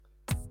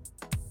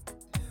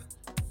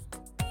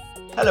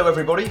Hello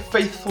everybody,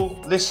 faithful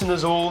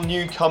listeners all,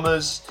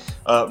 newcomers,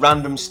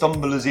 random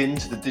stumblers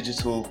into the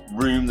digital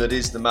room that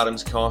is the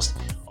Madam's Cast.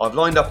 I've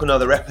lined up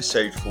another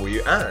episode for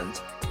you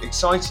and,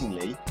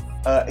 excitingly,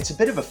 it's a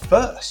bit of a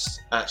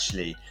first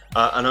actually,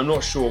 and I'm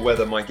not sure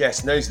whether my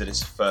guest knows that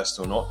it's a first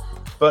or not,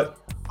 but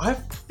I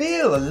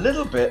feel a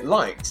little bit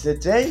like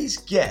today's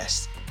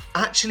guest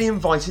actually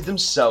invited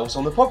themselves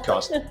on the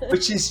podcast,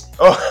 which is,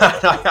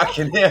 I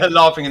can hear her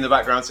laughing in the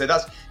background, so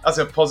that's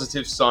a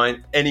positive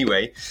sign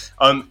anyway.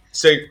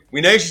 So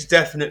we know she's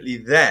definitely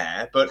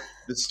there, but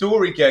the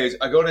story goes,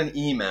 I got an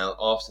email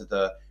after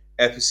the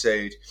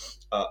episode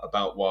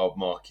about Wild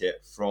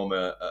Market from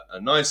a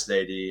nice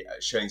lady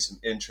showing some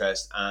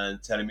interest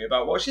and telling me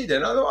about what she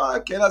did. And I thought,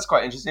 okay, that's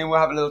quite interesting. We'll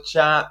have a little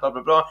chat, blah,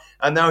 blah, blah.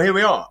 And now here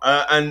we are.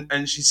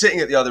 And she's sitting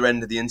at the other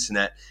end of the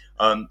internet.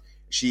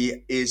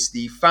 She is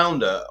the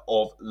founder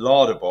of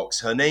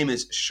Larderbox. Her name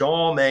is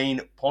Charmaine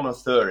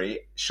AKA.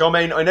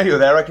 Charmaine, I know you're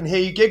there. I can hear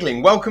you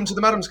giggling. Welcome to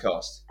the Madam's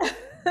Cast.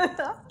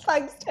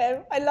 Thanks,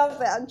 Tim. I love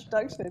that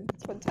introduction.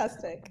 It's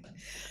fantastic.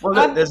 Well,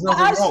 look, there's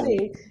nothing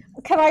wrong.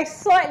 Can I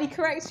slightly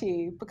correct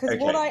you? Because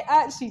Okay. What I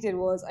actually did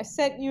was I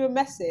sent you a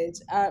message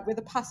with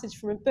a passage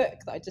from a book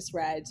that I just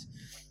read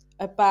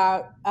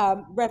about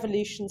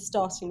revolution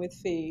starting with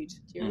food.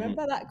 Do you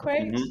remember that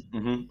quote?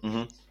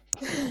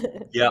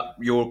 Yeah,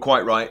 you're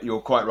quite right.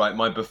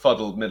 My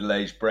befuddled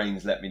middle-aged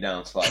brains let me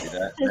down slightly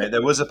there.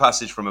 There was a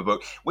passage from a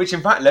book, which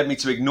in fact led me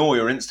to ignore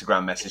your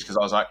Instagram message because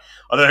I was like,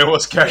 I don't know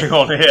what's going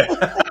on here.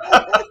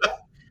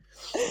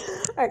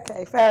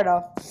 Okay, fair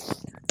enough.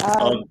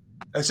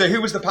 So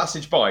who was the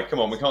passage by? Come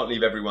on, we can't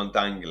leave everyone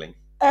dangling.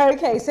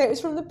 Okay, so it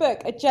was from the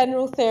book A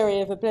General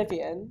Theory of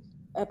Oblivion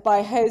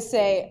by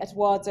Jose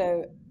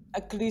Eduardo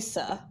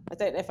Aglusa. I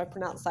don't know if I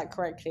pronounced that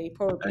correctly,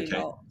 probably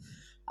not.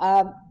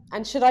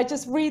 And should I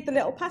just read the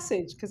little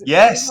passage? Because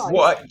yes, nice.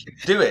 What?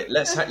 Do it.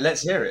 Let's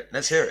hear it.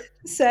 Let's hear it.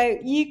 So,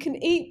 you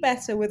can eat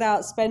better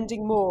without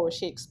spending more,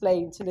 she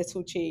explained to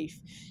Little Chief.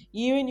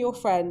 You and your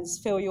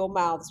friends fill your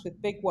mouths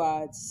with big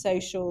words,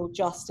 social,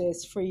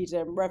 justice,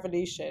 freedom,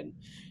 revolution.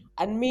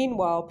 And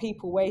meanwhile,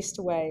 people waste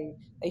away.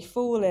 They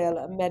fall ill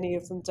and many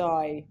of them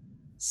die.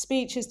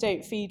 Speeches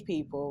don't feed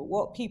people.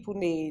 What people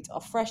need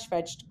are fresh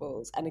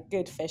vegetables and a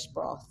good fish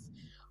broth.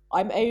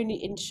 I'm only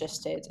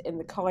interested in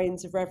the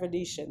kinds of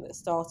revolution that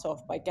start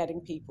off by getting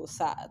people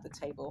sat at the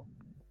table.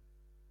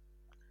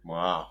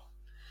 Wow.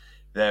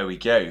 There we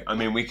go. I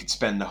mean, we could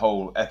spend the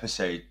whole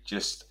episode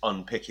just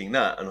unpicking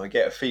that, and I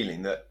get a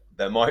feeling that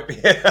there might be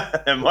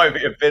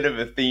a bit of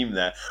a theme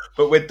there.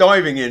 But we're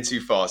diving in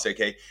too fast,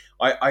 okay?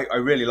 I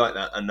really like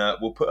that, and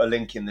we'll put a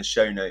link in the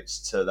show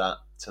notes to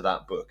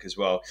that book as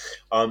well.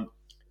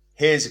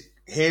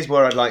 Here's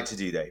what I'd like to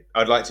do, though.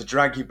 I'd like to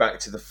drag you back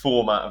to the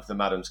format of the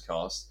Madam's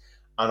Cast.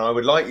 And I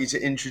would like you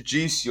to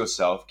introduce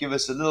yourself, give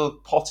us a little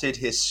potted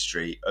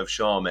history of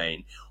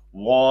Charmaine,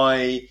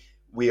 why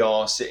we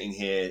are sitting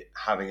here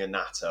having a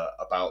natter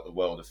about the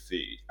world of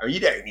food. I mean,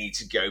 you don't need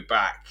to go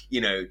back,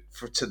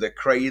 to the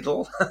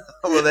cradle.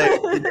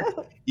 Although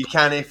you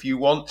can if you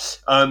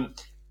want.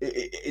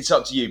 It's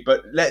up to you.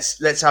 But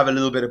let's have a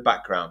little bit of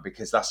background,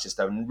 because that's just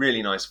a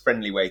really nice,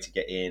 friendly way to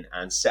get in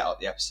and set up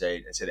the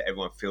episode and so that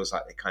everyone feels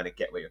like they kind of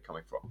get where you're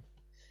coming from.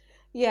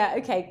 Yeah,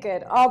 okay,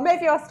 good.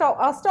 Maybe I'll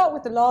start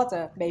with the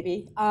larder,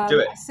 maybe.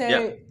 Do it. So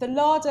yeah. The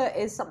larder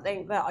is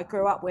something that I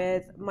grew up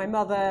with. My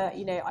mother,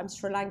 I'm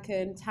Sri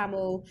Lankan,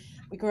 Tamil.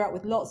 We grew up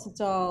with lots of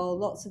dal,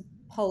 lots of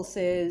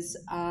pulses.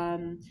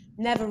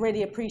 Never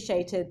really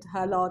appreciated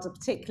her larder,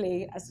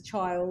 particularly as a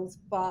child,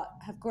 but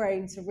have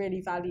grown to really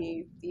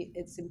value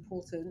its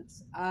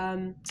importance.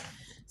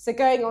 So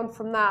going on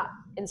from that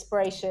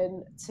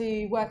inspiration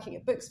to working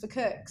at Books for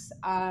Cooks,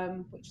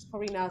 which is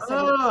probably now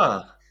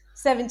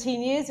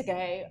 17 years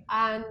ago,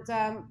 and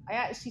I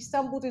actually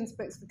stumbled into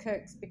Books for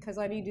Cooks because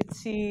I needed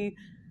to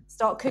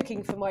start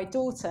cooking for my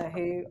daughter,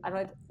 and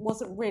I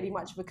wasn't really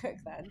much of a cook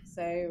then,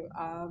 so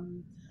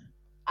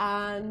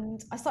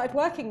and I started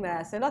working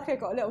there. So luckily I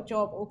got a little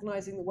job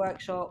organising the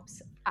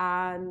workshops,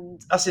 and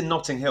that's in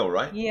Notting Hill,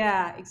 right?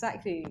 Yeah,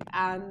 exactly.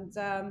 And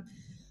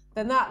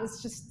then that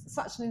was just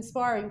such an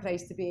inspiring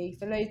place to be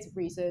for loads of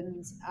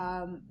reasons.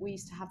 We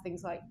used to have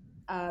things like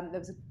there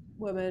was a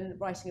woman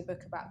writing a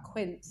book about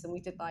quince, and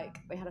we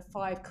had a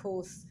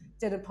 5-course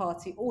dinner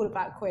party all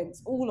about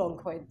quince, all on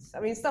quince. I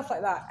mean, stuff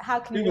like that.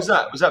 Who was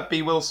that? Was that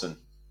B. Wilson?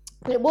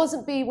 It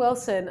wasn't B.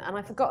 Wilson, and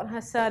I've forgotten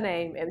her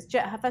surname. It was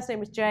her first name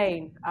was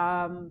Jane.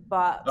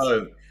 But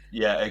oh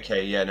yeah,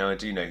 okay, yeah, no, I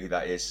do know who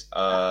that is,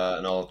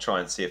 and I'll try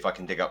and see if I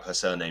can dig up her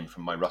surname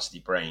from my rusty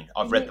brain.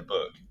 I've read the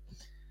book.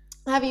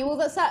 Have you? Well,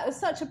 it's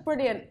such a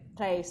brilliant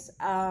place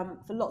for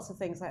lots of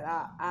things like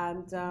that,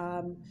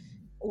 and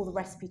all the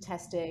recipe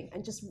testing,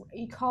 and just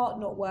you can't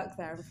not work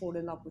there and fall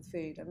in love with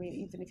food. I mean,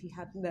 even if you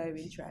had no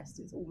interest,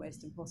 it's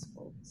almost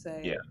impossible. So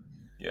yeah.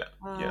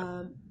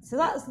 So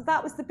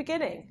that was the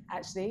beginning,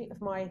 actually, of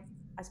my,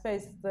 I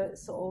suppose, the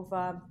sort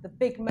of the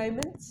big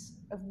moments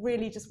of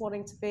really just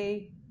wanting to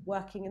be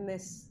working in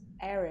this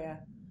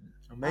area.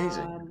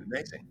 Amazing.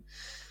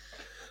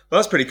 Well,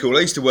 that's pretty cool.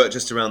 I used to work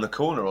just around the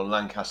corner on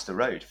Lancaster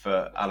Road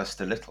for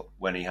Alistair Little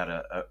when he had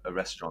a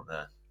restaurant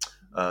there.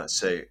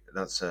 So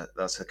that's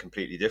a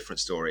completely different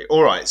story.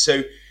 All right,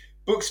 so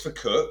books for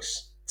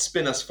cooks.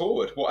 Spin us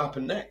forward. What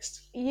happened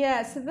next?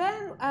 Yeah, so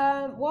then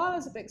while I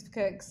was at Books for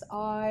Cooks,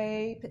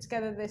 I put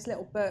together this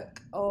little book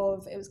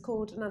it was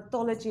called An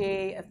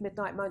Anthology of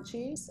Midnight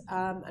Munchies,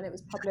 and it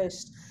was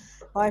published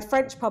by a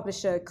French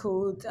publisher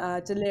called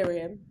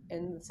Delirium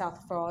in the south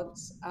of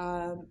France.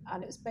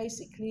 And it was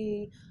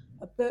basically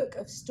a book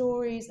of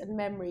stories and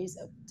memories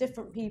of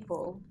different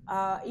people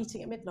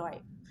eating at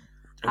midnight.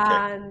 Okay.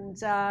 And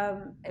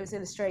it was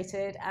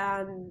illustrated,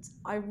 and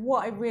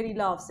what I really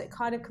loved, so it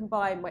kind of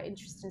combined my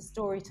interest in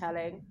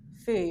storytelling,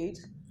 food,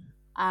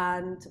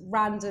 and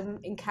random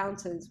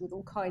encounters with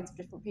all kinds of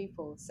different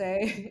people. So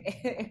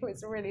it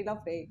was really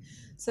lovely.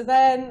 So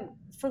then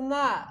from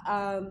that,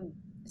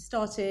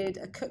 started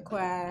a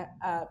cookware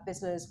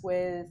business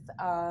with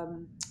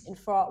in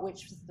France,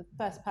 which was the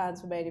first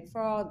pans were made in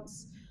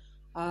France.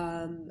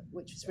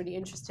 Which was really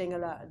interesting.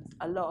 A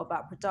lot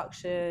about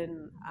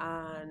production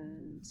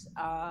and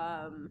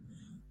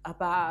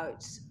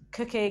about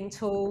cooking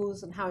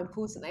tools and how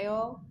important they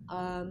are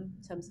in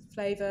terms of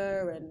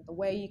flavour and the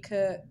way you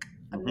cook.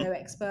 I'm no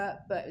expert,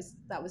 but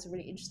that was a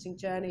really interesting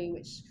journey,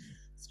 which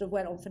sort of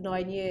went on for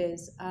 9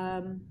 years.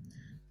 And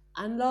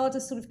Larder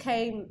sort of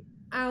came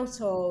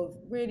out of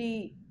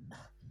really.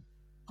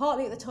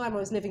 Partly at the time I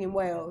was living in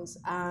Wales,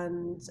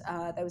 and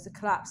there was a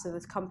collapse of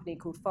this company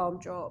called Farm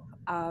Drop,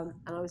 and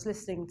I was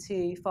listening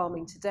to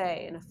Farming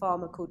Today, and a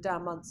farmer called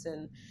Dan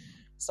Munson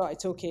started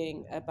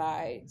talking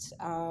about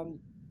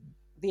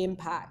the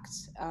impact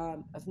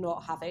of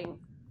not having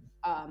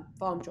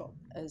Farm Drop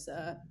as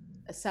a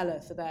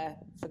seller for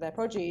their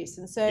produce.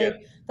 And so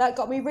that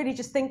got me really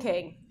just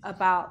thinking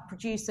about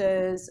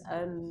producers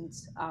and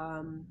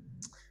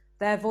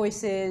their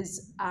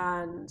voices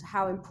and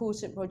how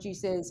important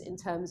produce is in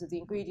terms of the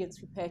ingredients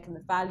we pick and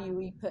the value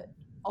we put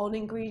on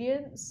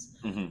ingredients.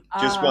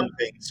 Just one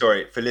thing,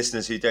 sorry, for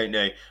listeners who don't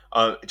know,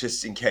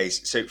 just in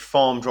case. So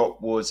Farm Drop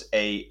was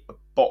a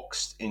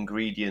boxed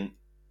ingredient,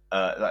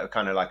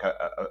 kind of like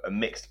a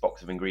mixed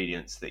box of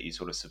ingredients that you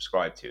sort of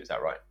subscribe to. Is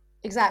that right?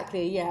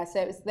 Exactly, yeah.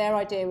 So their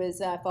idea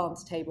was farm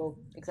to table,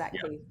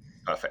 exactly.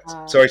 Yeah, perfect.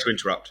 Sorry to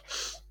interrupt.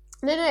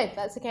 No,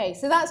 that's okay.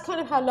 So that's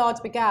kind of how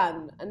Larder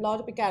began. And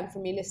Larder began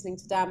from me listening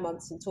to Dan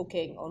Munson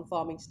talking on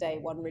Farming Today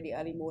one really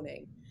early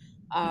morning.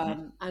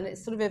 And it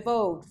sort of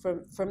evolved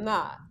from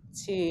that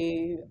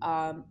to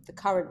the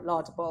current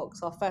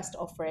Larderbox, our first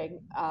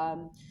offering.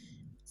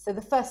 So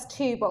the first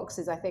 2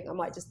 boxes, I think I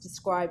might just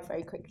describe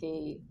very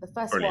quickly. The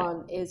first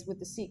one is with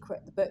the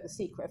book, The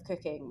Secret of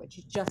Cooking, which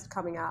is just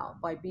coming out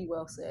by B.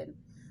 Wilson.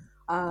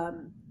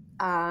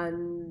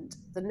 And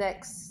the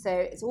next, so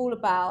it's all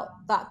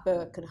about that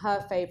book and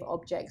her favourite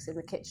objects in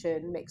the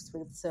kitchen mixed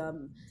with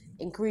some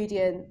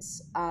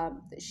ingredients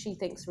that she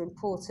thinks are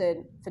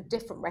important for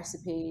different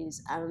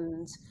recipes.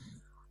 And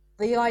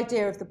the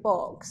idea of the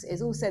box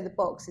is also the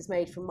box is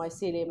made from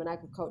mycelium and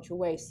agricultural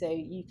waste, so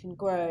you can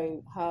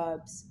grow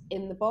herbs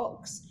in the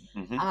box.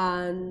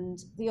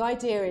 And the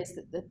idea is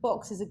that the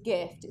box is a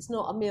gift. It's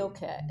not a meal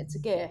kit, it's a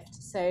gift,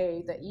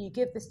 so that you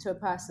give this to a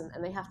person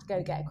and they have to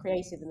go get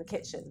creative in the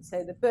kitchen.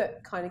 So the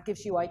book kind of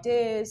gives you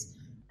ideas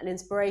and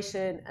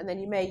inspiration, and then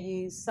you may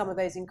use some of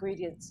those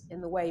ingredients in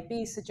the way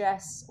B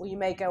suggests, or you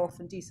may go off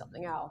and do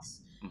something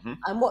else.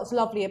 And what's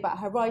lovely about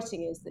her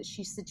writing is that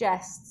she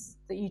suggests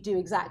that you do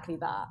exactly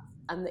that,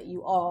 and that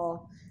you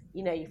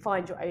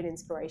find your own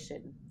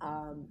inspiration.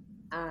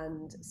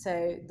 And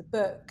so the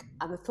book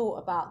and the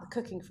thought about the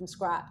cooking from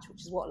scratch,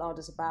 which is what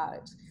Larder's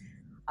about,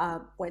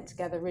 went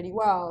together really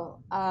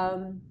well.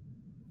 And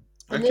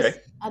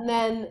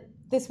then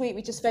this week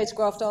we just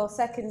photographed our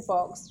second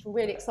box, which we're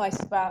really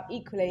excited about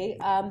equally.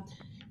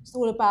 It's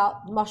all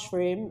about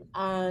mushroom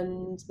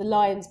and the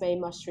lion's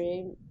mane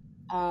mushroom,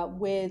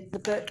 with the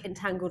book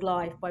Entangled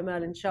Life by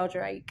Merlin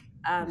Sheldrake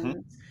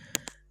and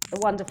the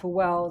wonderful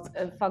world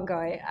of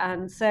fungi.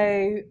 And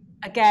so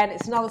again,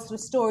 it's another sort of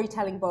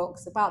storytelling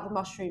box about the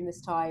mushroom this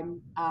time,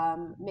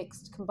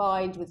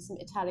 combined with some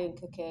Italian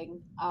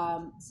cooking.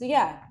 So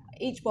yeah,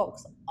 each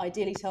box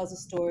ideally tells a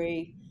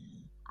story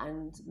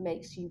and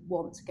makes you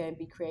want to go and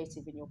be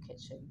creative in your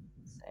kitchen.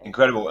 So.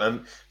 Incredible.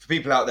 For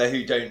people out there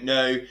who don't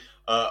know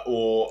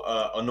or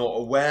are not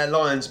aware,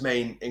 lion's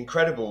mane,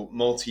 incredible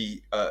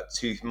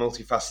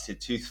multifaceted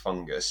tooth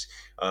fungus,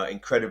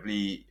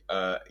 incredibly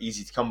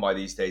easy to come by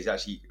these days,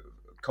 actually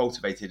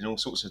cultivated in all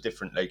sorts of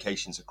different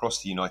locations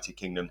across the United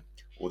Kingdom,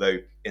 although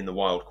in the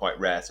wild quite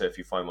rare. So if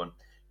you find one,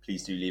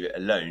 please do leave it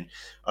alone.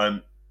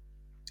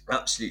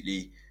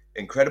 Absolutely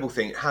incredible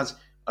thing. It has,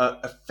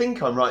 I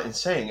think I'm right in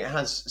saying, it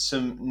has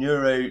some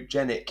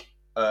neurogenic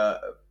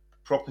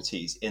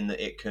properties in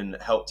that it can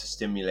help to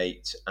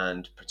stimulate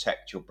and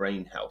protect your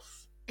brain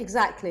health.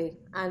 Exactly,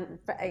 and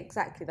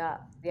exactly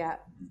that. Yeah,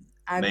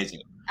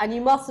 amazing. And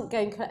you mustn't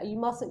go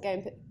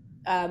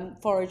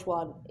and forage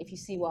one if you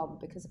see one,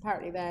 because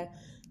apparently they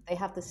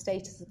have the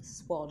status of a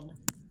swan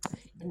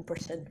in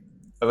Britain.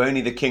 Oh,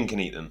 only the king can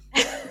eat them.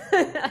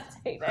 I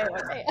don't know.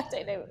 I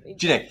don't know.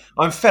 Do you know,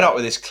 I'm fed up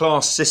with this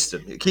class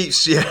system. It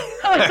keeps,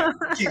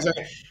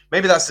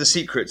 maybe that's the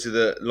secret to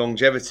the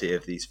longevity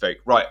of these folk.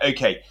 Right,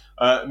 okay.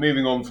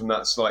 Moving on from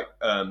that slight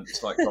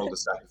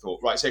cul-de-sac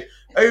thought. Right, so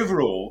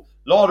overall,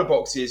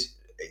 Larderbox is,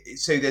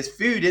 so there's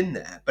food in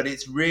there, but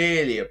it's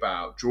really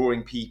about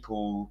drawing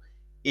people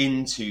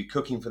into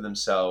cooking for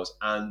themselves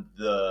and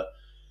the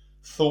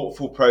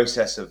thoughtful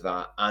process of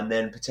that. And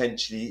then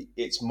potentially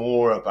it's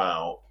more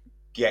about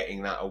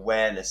getting that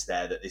awareness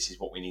there that this is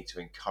what we need to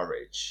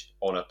encourage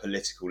on a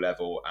political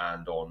level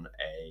and on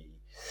a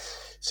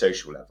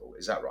social level.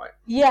 Is that right?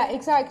 Yeah,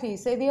 exactly.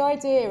 So the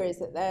idea is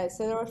that there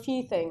are a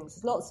few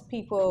things. Lots of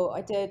people.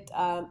 I did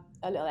a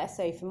little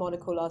essay for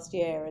Monocle last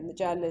year, and the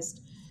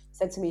journalist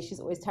said to me she's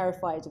always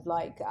terrified of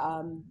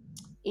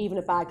even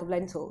a bag of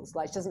lentils.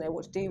 Like, she doesn't know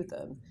what to do with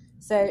them.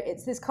 So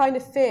it's this kind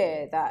of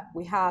fear that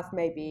we have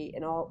maybe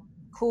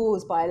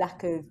caused by a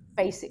lack of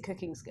basic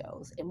cooking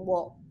skills in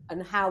what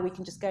and how we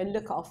can just go and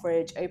look at our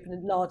fridge, open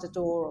a larder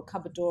door or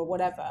cupboard door or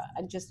whatever,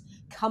 and just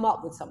come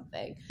up with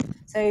something.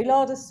 So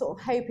Larder's sort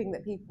of hoping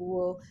that people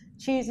will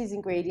choose these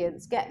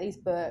ingredients, get these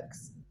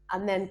books,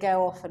 and then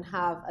go off and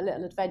have a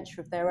little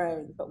adventure of their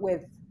own, but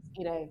with,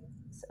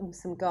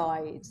 some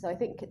guides. So I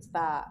think it's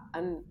that.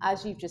 And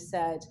as you've just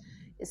said,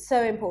 it's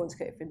so important to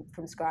cook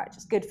from scratch.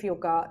 It's good for your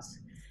gut,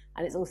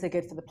 and it's also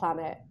good for the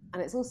planet.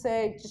 And it's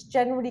also just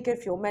generally good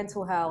for your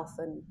mental health,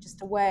 and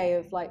just a way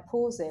of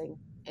pausing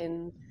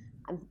and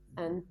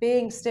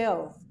being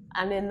still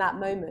and in that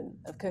moment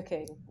of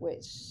cooking,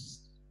 which,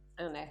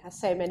 I don't know, has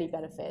so many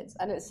benefits,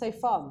 and it's so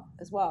fun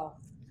as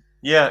well.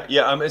 Yeah.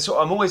 I'm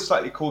always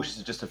slightly cautious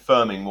of just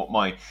affirming what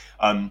my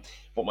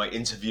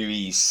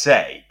interviewees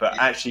say, but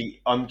actually,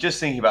 I'm just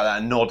thinking about that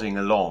and nodding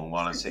along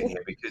while I'm sitting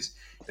here, because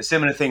a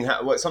similar thing,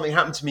 something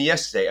happened to me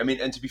yesterday. I mean,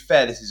 and to be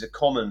fair, this is a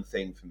common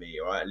thing for me.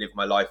 All right, I live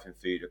my life in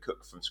food. I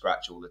cook from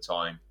scratch all the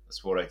time.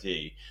 That's what I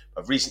do.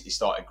 I've recently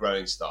started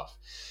growing stuff.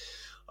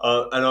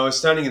 And I was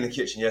standing in the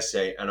kitchen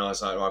yesterday, and I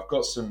was like, I've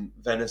got some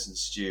venison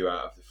stew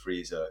out of the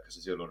freezer because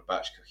I do a lot of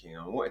batch cooking.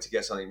 And I wanted to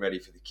get something ready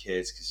for the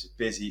kids because it's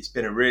busy. It's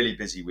been a really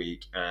busy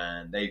week,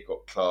 and they've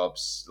got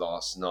clubs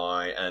last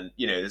night, and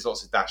there's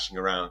lots of dashing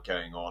around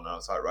going on. And I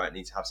was like, right, I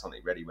need to have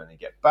something ready when they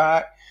get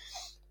back.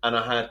 And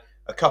I had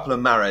a couple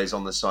of marrows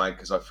on the side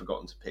because I've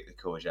forgotten to pick the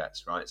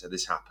courgettes, right? So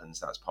this happens,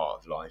 that's part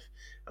of life.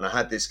 And I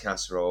had this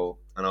casserole,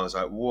 and I was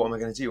like, what am I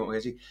going to do?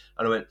 And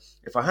I went,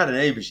 if I had an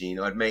aubergine,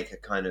 I'd make a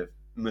kind of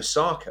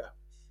moussaka.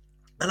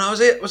 And I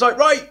was like,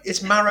 right,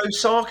 it's marrow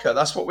saka.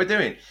 That's what we're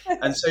doing.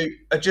 And so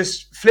I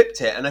just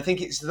flipped it. And I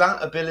think it's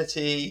that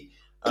ability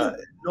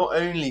not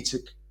only to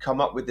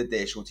come up with the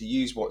dish or to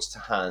use what's to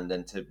hand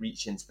and to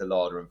reach into the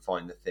larder and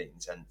find the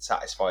things and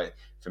satisfy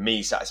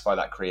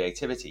that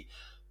creativity,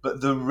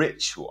 but the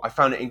ritual. I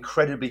found it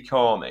incredibly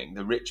calming,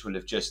 the ritual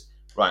of just,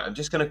 right, I'm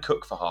just going to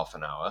cook for half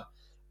an hour.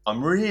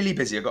 I'm really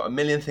busy. I've got a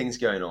million things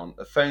going on.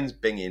 The phone's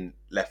binging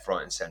left,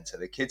 right, and centre.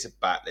 The kids are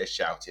back. They're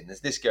shouting. There's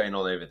this going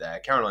on over there.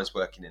 Caroline's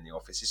working in the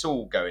office. It's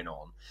all going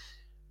on.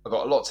 I've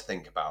got a lot to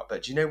think about.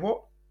 But do you know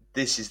what?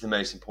 This is the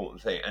most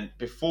important thing. And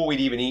before we'd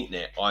even eaten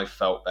it, I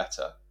felt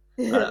better.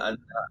 and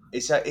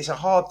it's a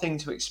hard thing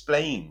to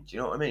explain. Do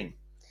you know what I mean?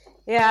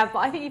 Yeah, but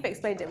I think you've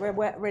explained it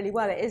really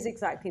well. It is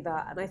exactly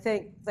that. And I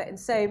think that in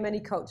so many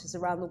cultures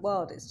around the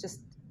world, it's just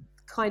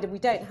kind of, we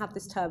don't have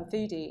this term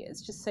foodie.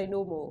 It's just so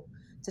normal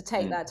to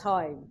take that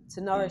time to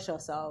nourish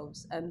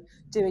ourselves and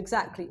do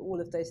exactly all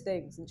of those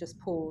things and just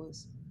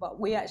pause. But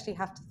we actually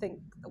have to think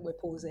that we're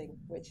pausing,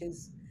 which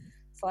is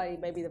slightly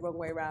maybe the wrong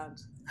way around.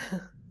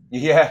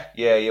 Yeah.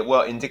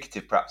 Well,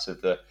 indicative perhaps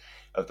of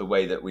the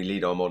way that we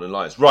lead our modern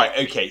lives. Right,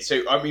 okay.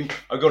 So, I mean,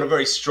 I got a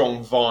very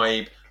strong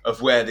vibe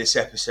of where this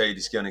episode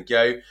is going to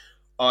go.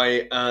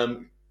 I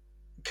am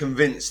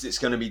convinced it's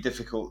going to be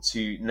difficult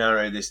to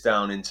narrow this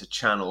down into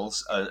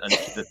channels and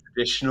the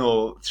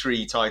traditional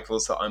 3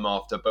 titles that I'm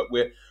after, but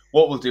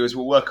what we'll do is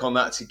we'll work on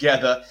that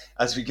together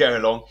as we go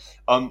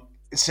along.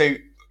 So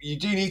you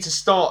do need to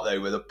start though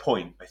with a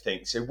point, I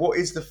think. So what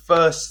is the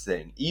first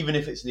thing, even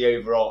if it's the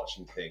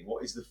overarching thing,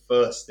 what is the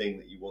first thing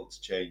that you want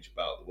to change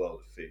about the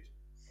world of food?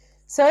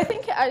 So I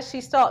think it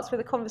actually starts with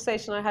a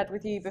conversation I had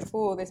with you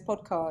before this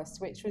podcast,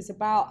 which was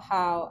about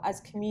how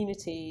as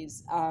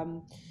communities,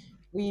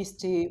 we used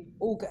to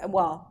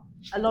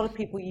a lot of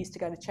people used to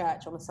go to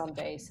church on a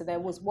Sunday. So there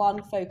was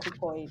one focal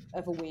point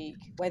of a week,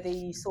 whether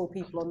you saw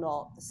people or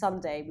not, the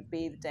Sunday would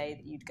be the day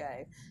that you'd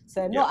go.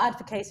 So I'm not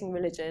advocating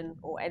religion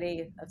or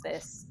any of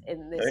this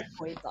in this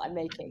point that I'm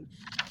making.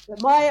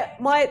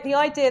 But the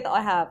idea that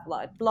I have,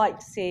 I'd like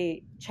to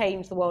see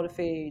change the world of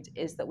food,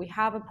 is that we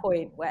have a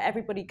point where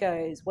everybody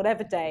goes,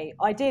 whatever day,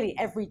 ideally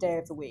every day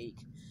of the week,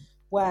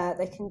 where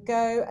they can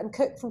go and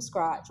cook from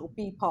scratch or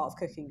be part of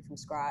cooking from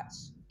scratch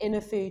in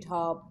a food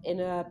hub, in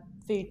a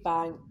food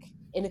bank,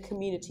 in a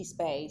community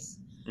space,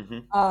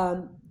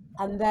 and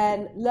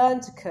then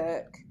learn to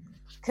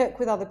cook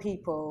with other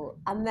people.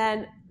 And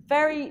then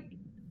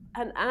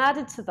and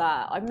added to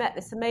that, I met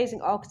this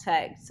amazing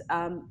architect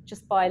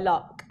just by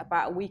luck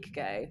about a week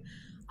ago.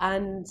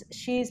 and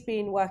she's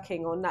been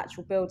working on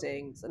natural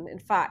buildings. And in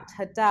fact,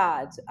 her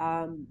dad,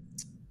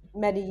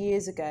 many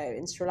years ago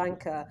in Sri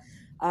Lanka,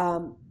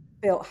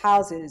 built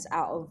houses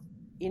out of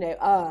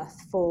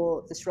earth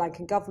for the Sri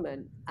Lankan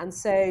government. And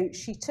so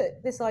she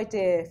took this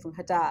idea from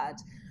her dad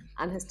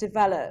and has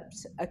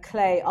developed a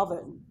clay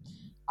oven,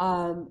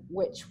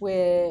 which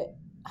we're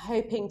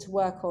hoping to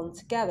work on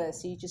together.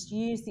 So you just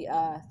use the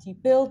earth, you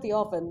build the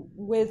oven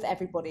with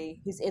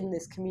everybody who's in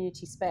this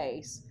community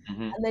space,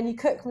 and then you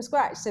cook from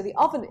scratch. So the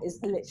oven is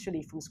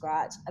literally from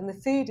scratch and the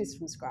food is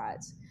from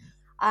scratch.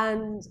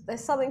 And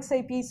there's something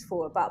so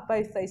beautiful about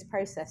both those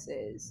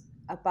processes,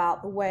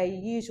 about the way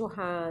you use your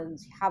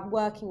hands, you have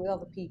working with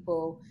other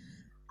people,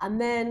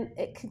 and then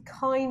it could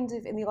kind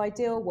of, in the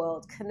ideal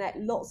world, connect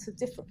lots of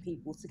different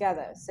people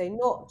together. So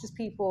not just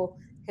people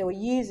who are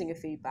using a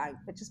food bank,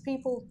 but just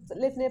people that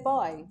live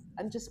nearby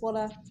and just want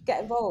to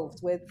get involved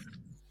with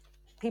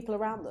people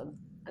around them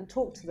and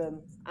talk to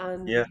them.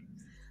 And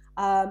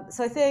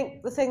so I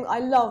think the thing I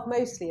love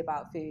mostly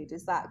about food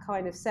is that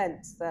kind of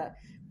sense that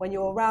when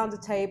you're around a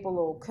table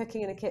or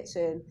cooking in a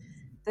kitchen,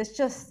 there's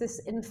just this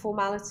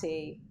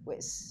informality,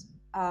 which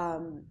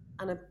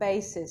and a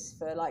basis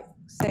for like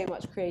so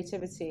much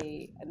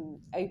creativity and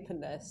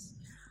openness,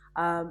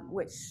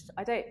 which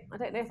I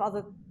don't know if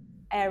other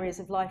areas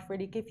of life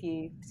really give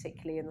you,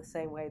 particularly in the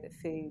same way that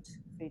food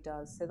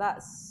does. So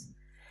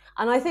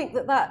and I think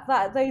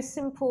that those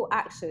simple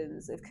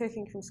actions of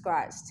cooking from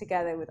scratch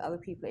together with other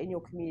people in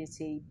your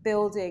community,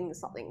 building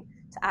something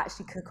to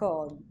actually cook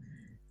on,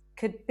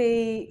 could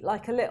be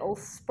like a little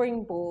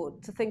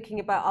springboard to thinking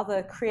about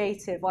other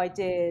creative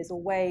ideas or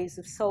ways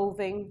of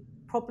solving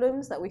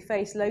problems that we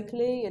face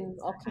locally in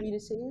our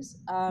communities.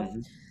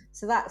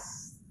 So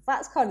that's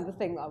kind of the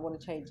thing that I want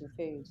to change in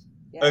food.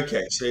 Yeah.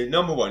 Okay, so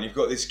number one, you've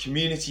got this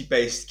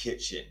community-based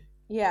kitchen.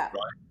 Yeah.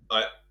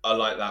 Right. I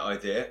like that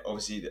idea.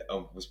 Obviously,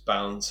 I was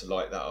bound to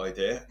like that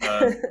idea.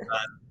 And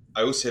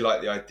I also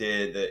like the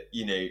idea that,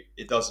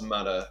 it doesn't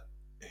matter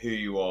who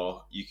you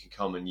are, you can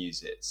come and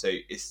use it. So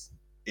it's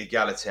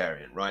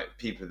egalitarian, right?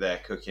 People are there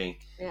cooking.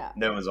 Yeah.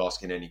 No one's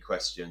asking any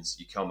questions.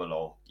 You come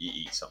along, you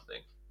eat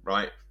something,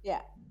 right?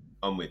 Yeah.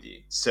 I'm with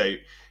you. So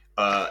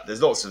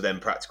there's lots of them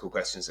practical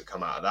questions that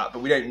come out of that,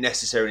 but we don't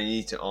necessarily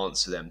need to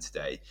answer them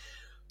today.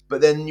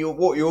 But then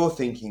what you're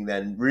thinking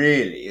then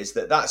really is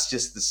that that's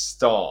just the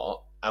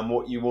start, and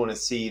what you want to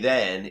see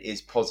then is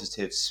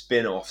positive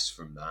spin-offs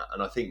from that.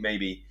 And I think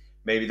maybe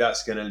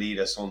that's going to lead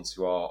us on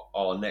to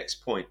our next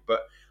point.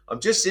 But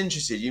I'm just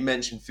interested, you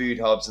mentioned food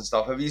hubs and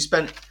stuff. Have you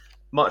spent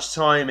much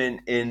time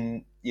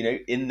in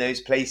those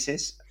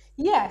places?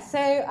 Yeah, so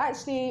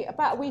actually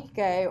about a week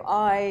ago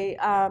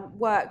I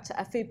worked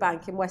at a food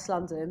bank in West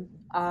London,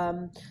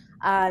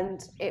 and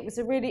it was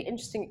a really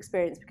interesting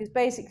experience because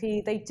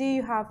basically they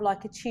do have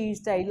like a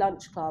Tuesday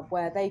lunch club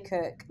where they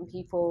cook and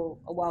people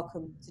are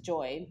welcome to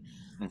join.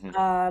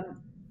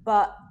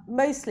 But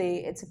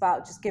mostly it's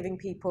about just giving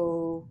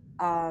people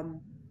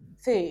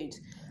food.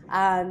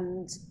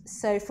 And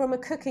so from a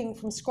cooking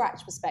from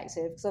scratch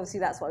perspective, because obviously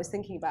that's what I was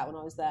thinking about when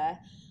I was there.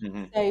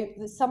 So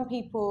there's some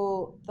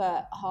people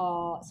that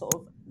are sort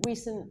of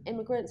recent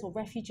immigrants or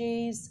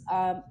refugees,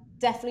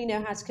 definitely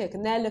know how to cook,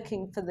 and they're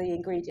looking for the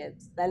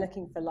ingredients. They're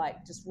looking for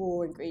like just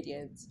raw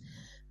ingredients.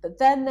 But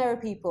then there are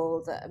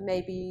people that are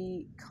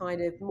maybe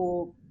kind of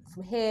more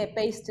from here,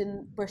 based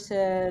in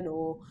Britain,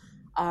 or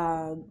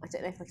I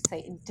don't know if I could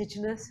say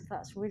indigenous, if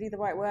that's really the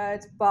right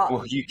word. But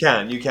well, you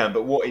can.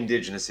 But what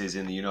indigenous is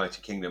in the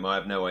United Kingdom, I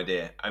have no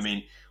idea. I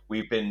mean,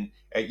 we've been,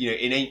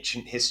 in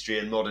ancient history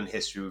and modern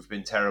history, we've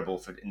been terrible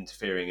for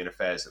interfering in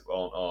affairs that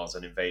aren't ours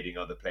and invading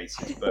other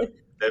places. But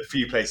there are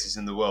few places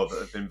in the world that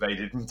have been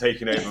invaded and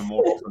taken over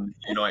more often than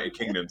the United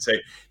Kingdom. So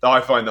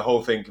I find the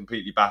whole thing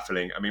completely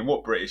baffling. I mean,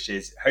 what British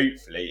is,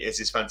 hopefully, is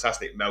this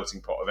fantastic melting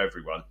pot of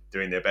everyone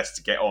doing their best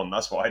to get on.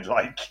 That's what I'd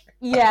like.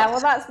 Yeah, well,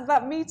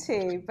 that's me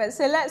too. But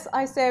so let's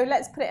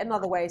put it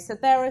another way. So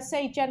there are,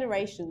 say,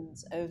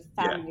 generations of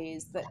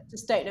families that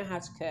just don't know how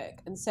to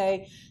cook, and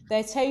so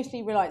they're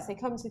totally reliant. They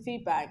come to the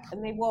food bank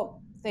and they want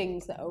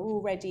things that are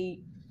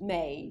already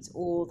made,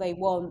 or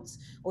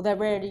they're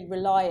really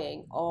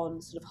relying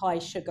on sort of high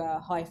sugar,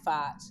 high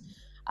fat,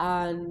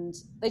 and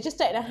they just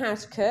don't know how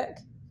to cook.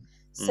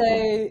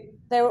 So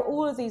there are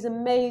all of these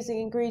amazing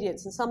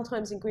ingredients, and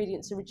sometimes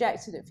ingredients are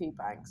rejected at food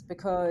banks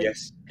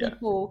because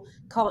people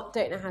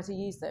don't know how to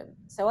use them.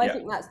 So I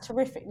think that's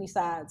terrifically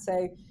sad.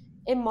 So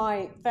in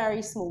my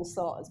very small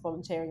slot as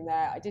volunteering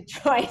there, I did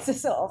try to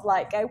sort of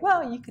like go,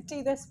 well, you could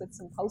do this with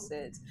some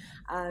pulses,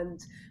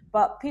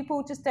 but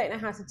people just don't know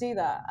how to do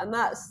that. And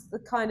that's the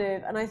kind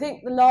of, and I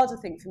think the larger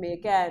thing for me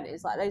again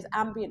is like those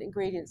ambient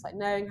ingredients, like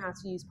knowing how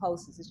to use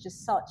pulses is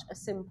just such a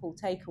simple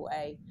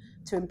takeaway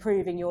to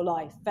improving your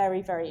life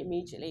very, very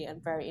immediately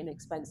and very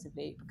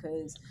inexpensively,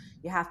 because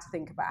you have to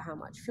think about how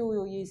much fuel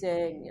you're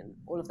using and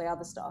all of the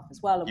other stuff as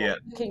well, and what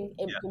cooking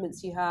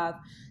implements you have.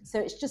 So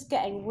it's just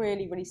getting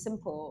really, really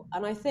simple.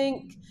 And I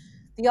think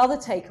The other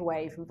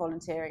takeaway from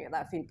volunteering at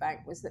that food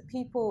bank was that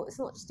people, it's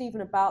not just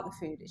even about the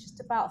food, it's just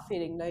about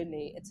feeling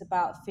lonely. It's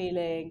about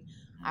feeling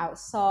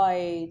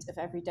outside of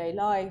everyday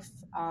life.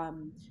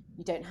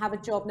 You don't have a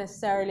job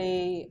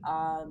necessarily.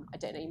 I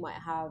don't know, you might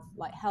have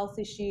like health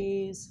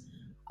issues.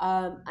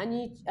 And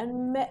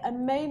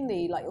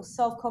mainly like your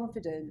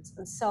self-confidence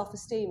and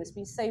self-esteem has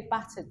been so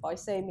battered by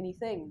so many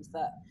things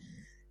that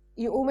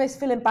you almost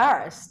feel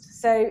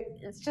embarrassed. So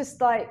it's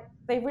just like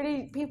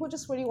people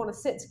just really want to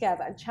sit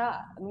together and chat.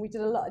 And I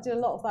did a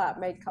lot of that,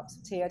 made cups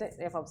of tea. I don't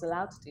know if I was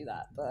allowed to do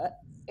that, but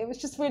it was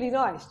just really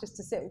nice just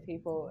to sit with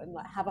people and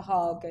like have a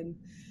hug and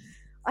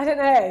I don't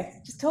know,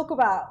 just talk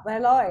about their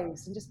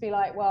lives and just be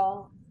like,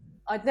 well,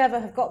 I'd never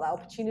have got that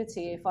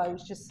opportunity if I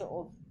was just sort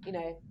of,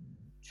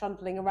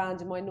 trundling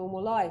around in my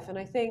normal life. And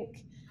I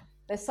think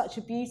there's such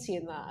a beauty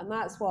in that. And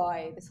that's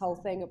why this whole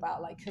thing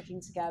about like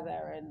cooking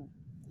together and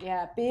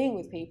being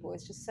with people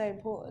is just so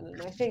important.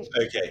 And I think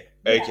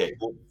Okay.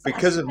 Well,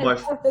 because of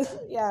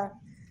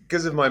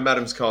my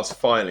Madam's Cast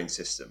filing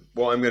system,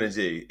 what I'm going to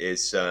do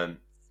is I'm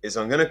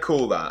going to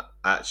call that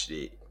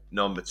actually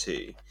number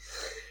 2,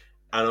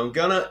 and I'm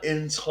going to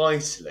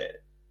entitle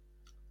it,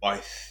 I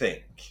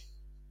think,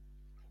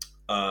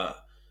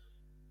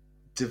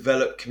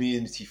 develop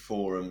community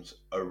forums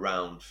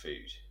around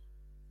food.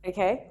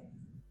 Okay,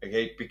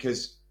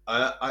 because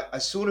I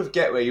sort of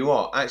get where you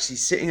are. Actually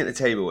sitting at the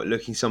table,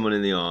 looking someone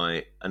in the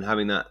eye and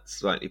having that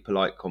slightly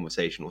polite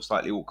conversation or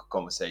slightly awkward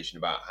conversation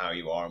about how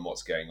you are and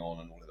what's going on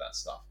and all of that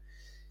stuff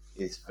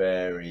is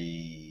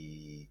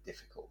very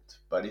difficult.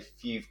 But if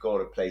you've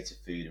got a plate of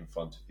food in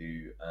front of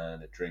you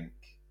and a drink,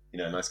 a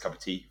nice cup of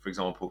tea, for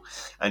example,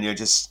 and you're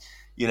just,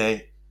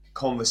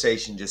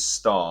 conversation just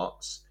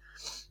starts.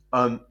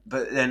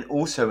 But then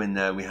also in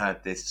there we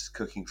had this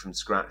cooking from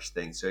scratch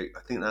thing, so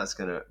I think that's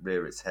going to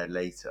rear its head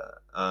later.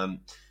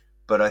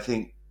 But I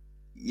think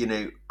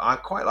I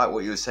quite like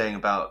what you were saying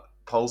about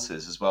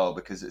pulses as well,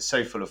 because it's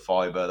so full of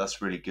fiber.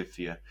 That's really good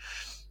for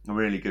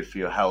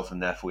your health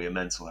and therefore your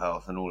mental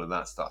health and all of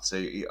that stuff.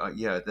 So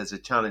there's a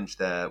challenge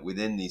there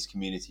within these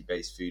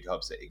community-based food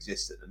hubs that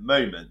exist at the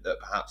moment that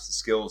perhaps the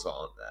skills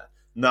aren't there.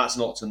 And that's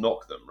not to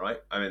knock them, right?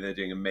 I mean, they're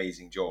doing an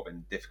amazing job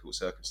in difficult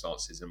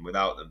circumstances, and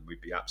without them, we'd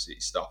be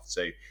absolutely stuffed.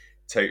 So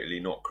totally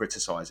not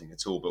criticising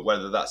at all. But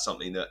whether that's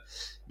something that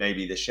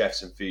maybe the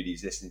chefs and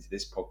foodies listening to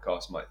this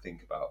podcast might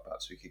think about,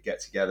 perhaps we could get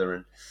together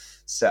and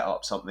set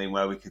up something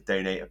where we could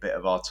donate a bit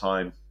of our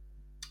time,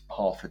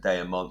 half a day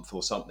a month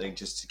or something,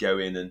 just to go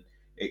in and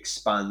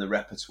expand the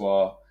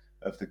repertoire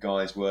of the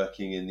guys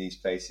working in these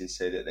places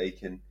so that they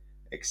can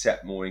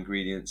accept more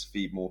ingredients,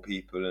 feed more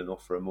people, and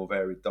offer a more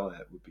varied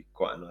diet would be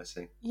quite a nice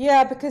thing.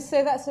 Yeah, because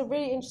so that's a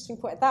really interesting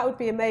point. That would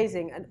be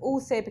amazing. And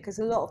also because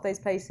a lot of those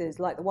places,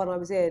 like the one I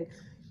was in,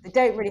 they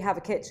don't really have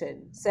a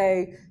kitchen.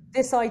 So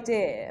this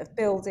idea of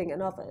building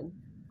an oven,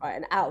 right,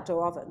 an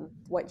outdoor oven,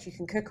 which you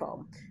can cook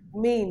on,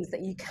 means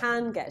that you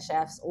can get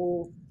chefs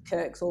or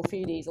cooks or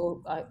foodies,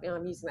 or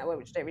I'm using that word,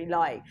 which I don't really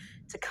like,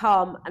 to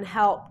come and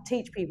help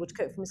teach people to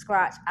cook from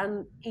scratch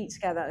and eat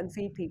together and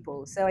feed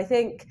people. So I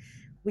think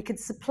we could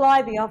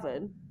supply the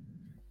oven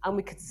and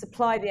we could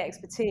supply the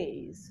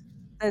expertise.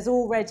 There's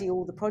already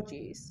all the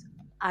produce,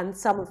 and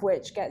some of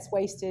which gets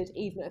wasted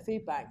even at a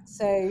food bank.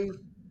 So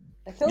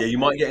you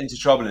might get into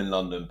trouble in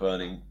London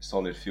burning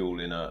solid fuel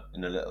in a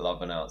little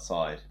oven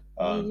outside.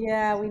 We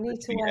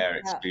need to work air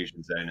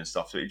exclusion zone and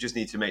stuff. So you just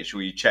need to make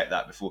sure you check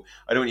that before.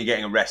 I don't want you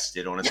getting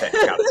arrested on a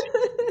technicality.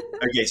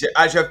 Okay, so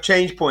actually I've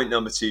changed point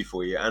number 2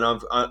 for you, and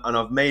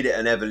I've made it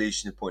an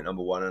evolution of point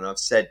number 1, and I've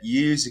said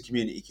use the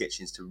community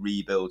kitchens to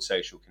rebuild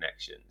social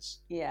connections.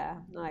 Yeah,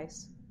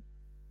 nice.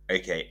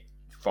 Okay,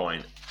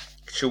 fine.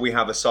 Shall we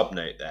have a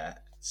subnote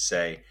there?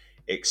 Say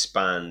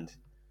expand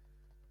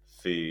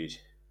food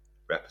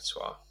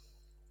repertoire.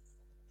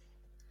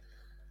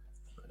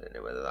 I don't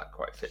know whether that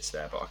quite fits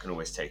there, but I can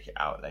always take it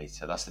out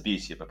later. That's the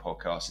beauty of a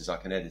podcast, is I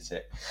can edit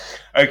it.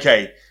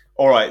 Okay,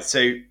 all right.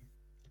 So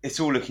it's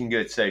all looking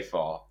good so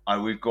far.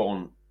 We've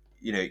gone,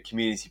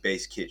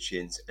 community-based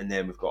kitchens, and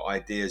then we've got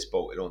ideas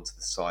bolted onto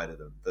the side of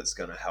them that's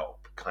going to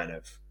help kind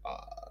of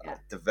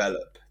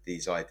develop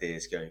these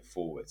ideas going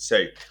forward.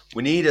 So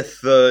we need a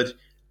third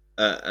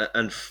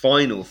and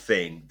final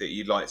thing that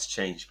you'd like to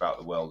change about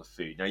the world of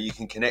food. Now, you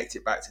can connect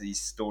it back to these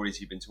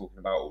stories you've been talking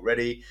about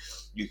already.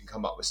 You can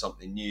come up with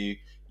something new.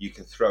 You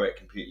can throw it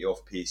completely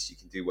off piece. You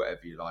can do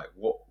whatever you like.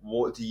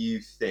 What do you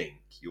think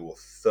your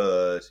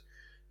third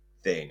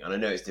thing? And I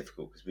know it's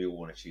difficult because we all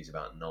want to choose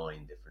about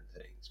 9 different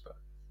things, but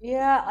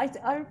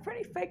I'm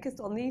pretty focused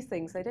on these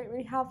things. I don't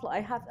really have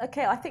I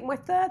think my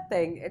third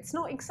thing, it's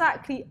not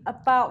exactly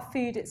about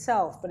food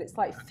itself, but it's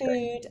like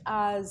food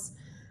as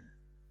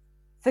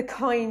the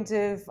kind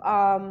of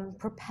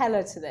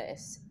propeller to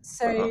this.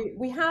 So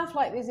we have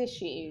like these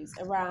issues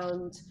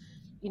around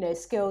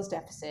skills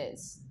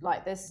deficits.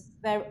 Like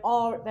there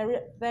are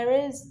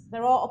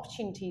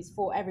opportunities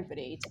for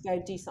everybody to go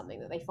and do something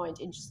that they find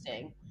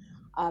interesting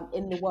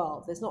in the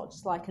world. There's not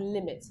just like a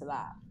limit to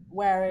that.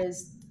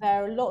 Whereas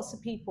there are lots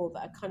of people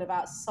that are kind of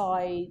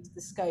outside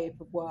the scope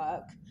of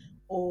work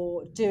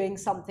or doing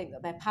something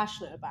that they're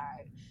passionate about.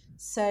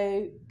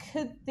 So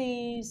could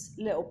these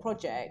little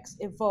projects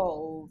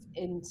evolve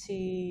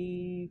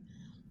into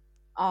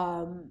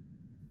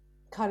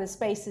kind of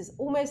spaces,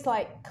 almost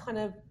like kind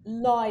of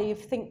live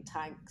think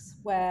tanks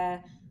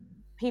where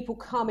people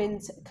come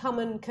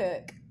and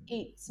cook,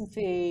 eat some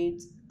food,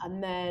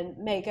 and then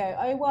may go,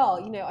 oh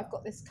well, I've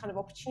got this kind of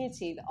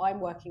opportunity that I'm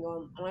working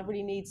on, and I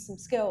really need some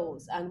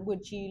skills. And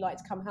would you like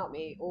to come help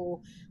me?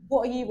 Or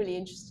what are you really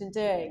interested in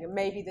doing? And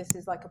maybe this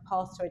is like a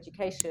path to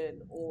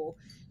education, or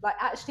like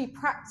actually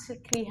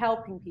practically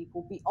helping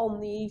people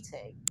beyond the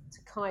eating to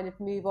kind of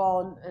move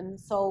on and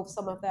solve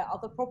some of their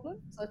other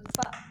problems. So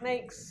that's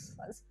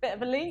a bit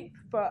of a leap,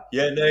 but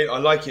Yeah, no, I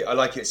like it. I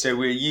like it. So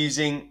we're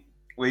using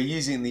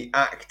the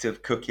act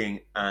of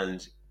cooking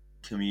and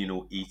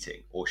communal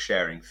eating or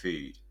sharing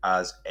food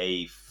as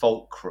a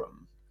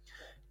fulcrum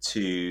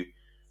to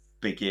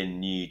begin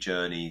new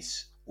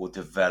journeys or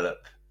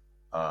develop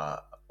uh,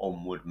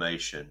 onward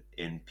motion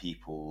in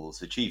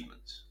people's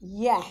achievements.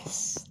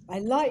 yes, I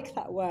like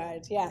that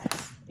word. Yes,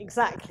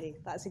 exactly.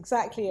 That's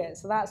exactly it.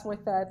 So that's my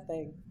third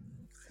thing.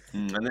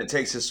 And it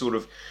takes us sort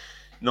of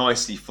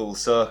nicely full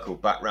circle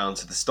back round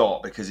to the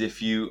start, because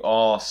if you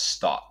are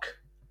stuck,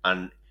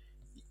 and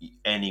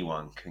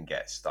anyone can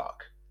get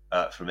stuck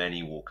from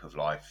any walk of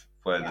life,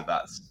 whether Yeah.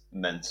 that's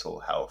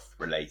mental health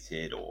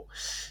related or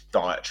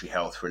dietary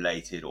health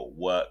related or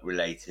work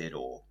related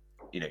or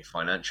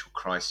financial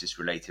crisis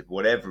related,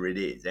 whatever it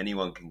is,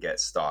 anyone can get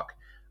stuck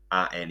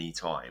at any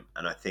time.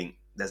 And I think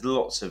there's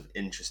lots of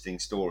interesting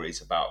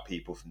stories about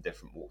people from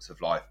different walks of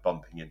life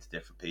bumping into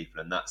different people,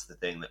 and that's the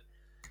thing that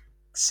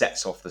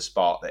sets off the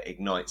spark that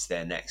ignites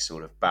their next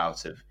sort of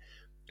bout of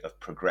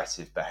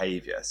progressive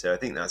behavior. So I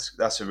think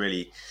that's a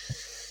really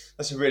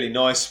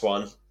nice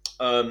one,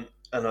 and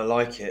I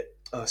like it.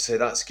 Oh, so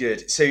that's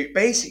good. So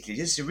basically,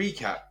 just to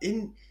recap,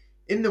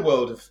 in the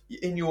world of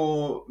in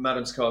your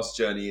Madam's Cast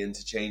journey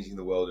into changing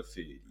the world of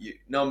food,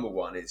 number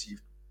one is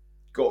you've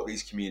got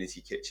these community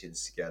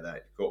kitchens together.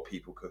 You've got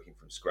people cooking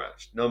from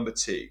scratch. Number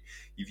two,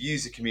 you've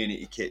used the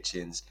community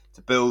kitchens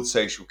to build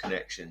social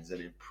connections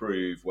and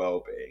improve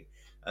well-being.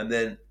 And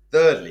then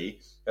thirdly,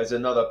 there's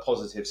another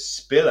positive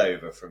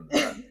spillover from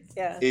that.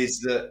 Yeah. Is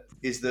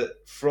that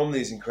from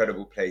these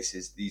incredible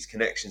places, these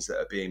connections that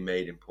are being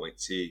made in point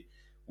two,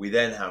 we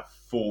then have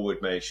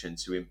forward motion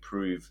to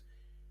improve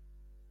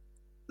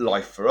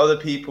life for other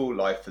people,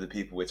 life for the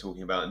people we're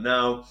talking about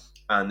now,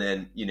 and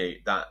then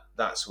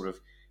that sort of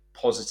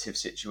positive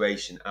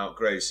situation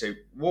outgrows. So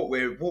what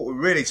we're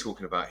really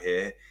talking about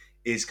here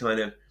is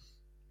kind of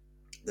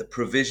the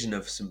provision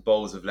of some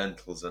bowls of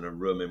lentils and a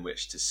room in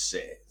which to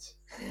sit.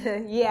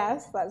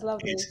 Yes, that's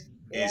lovely. Is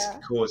Yeah.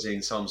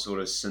 causing some sort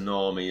of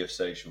tsunami of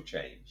social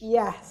change.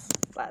 Yes,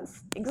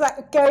 that's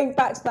exactly going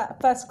back to that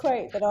first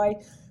quote that I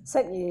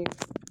sent you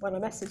when I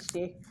messaged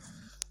you.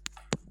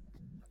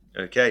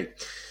 Okay.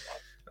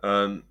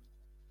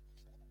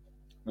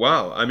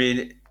 Wow. I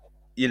mean,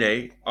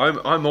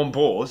 I'm on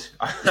board.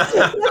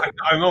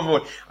 I'm on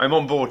board. I'm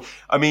on board.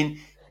 I mean,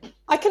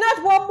 I can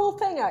add one more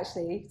thing,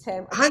 actually,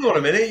 Tim. hang on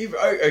a minute.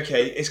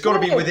 Okay, it's got to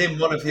be No. within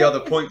one of the other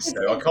points,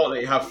 though. I can't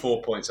let you have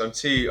 4 points. I'm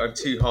too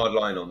hard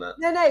line on that.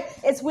 No,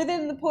 it's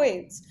within the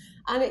points.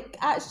 And it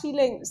actually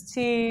links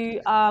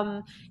to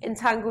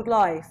Entangled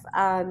Life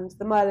and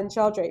the Merlin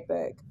Sheldrake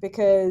book,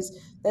 because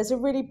there's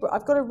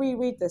I've got to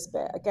reread this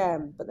bit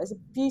again, but there's a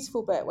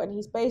beautiful bit when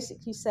he's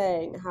basically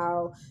saying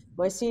how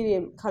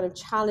mycelium kind of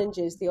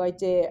challenges the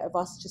idea of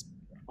us just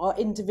our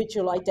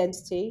individual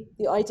identity,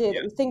 the idea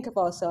that we think of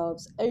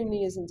ourselves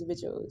only as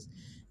individuals.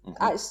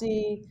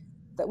 Actually,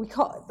 that we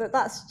can't,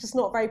 that's just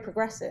not very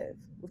progressive.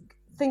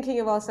 Thinking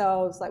of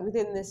ourselves like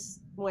within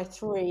my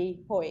 3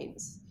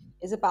 points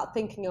is about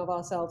thinking of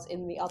ourselves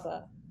in the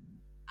other,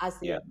 as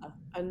the other,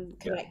 and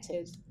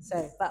connected.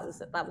 So that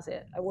was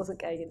it. I wasn't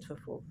going into a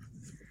fourth.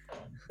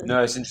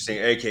 No, it's interesting.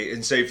 Okay,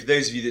 and so for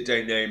those of you that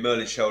don't know,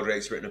 Merlin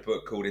Sheldrake's written a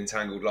book called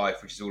Entangled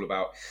Life, which is all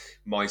about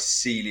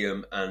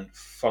mycelium and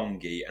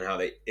fungi and how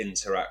they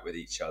interact with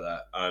each other,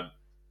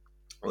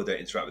 or don't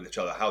interact with each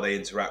other, how they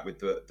interact with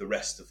the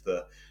rest of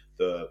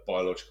the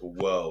biological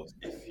world,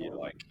 if you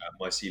like.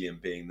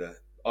 Mycelium being the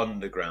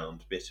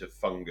underground bit of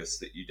fungus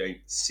that you don't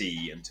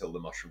see until the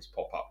mushrooms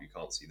pop up. You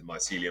can't see the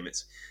mycelium.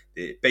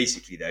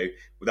 Basically, though,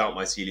 without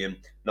mycelium,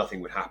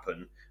 nothing would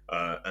happen.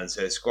 And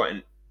so it's quite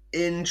an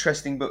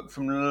interesting book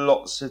from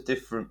lots of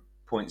different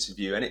points of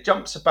view, and it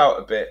jumps about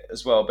a bit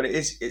as well, but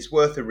it's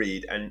worth a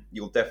read, and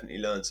you'll definitely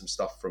learn some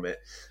stuff from it,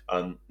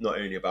 not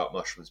only about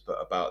mushrooms but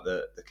about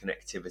the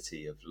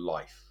connectivity of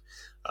life.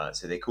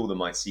 So they call the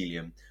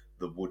mycelium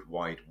the wood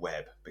wide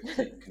web, because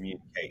it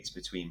communicates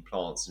between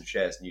plants and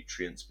shares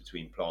nutrients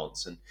between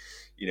plants, and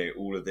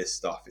all of this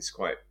stuff is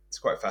quite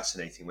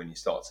fascinating when you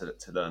start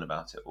to learn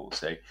about it all.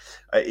 So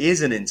it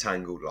is an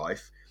entangled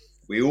life.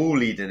 We all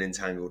lead an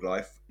entangled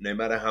life, no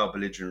matter how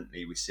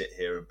belligerently we sit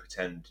here and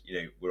pretend,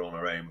 we're on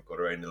our own, we've got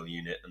our own little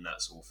unit, and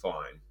that's all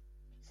fine.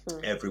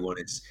 Everyone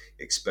is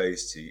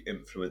exposed to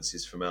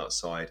influences from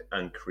outside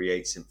and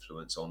creates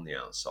influence on the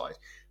outside.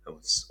 And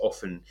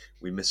often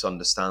we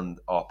misunderstand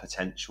our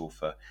potential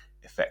for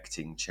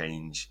affecting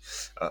change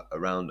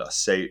around us.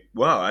 So,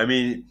 wow, I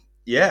mean,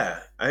 yeah,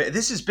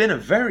 this has been a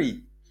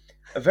very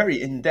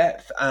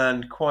in-depth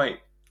and quite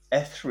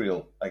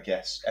ethereal, I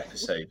guess,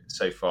 episode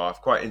so far.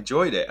 I've quite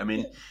enjoyed it. I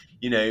mean,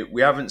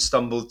 we haven't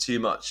stumbled too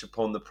much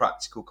upon the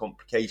practical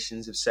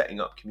complications of setting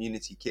up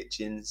community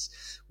kitchens.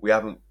 We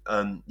haven't,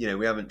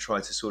 we haven't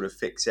tried to sort of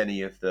fix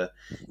any of the,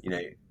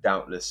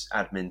 doubtless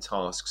admin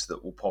tasks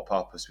that will pop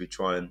up as we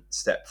try and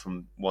step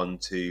from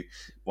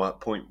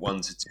point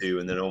one to two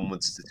and then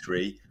onwards to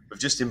three. We've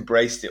just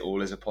embraced it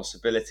all as a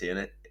possibility,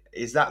 and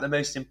is that the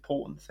most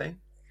important thing?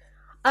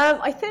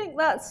 I think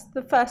that's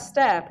the first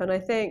step, and I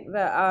think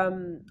that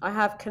I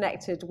have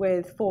connected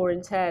with 4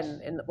 in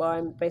 10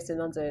 I'm based in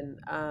London,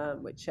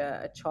 which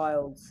are a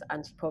child's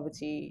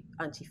anti-poverty,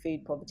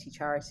 anti-food poverty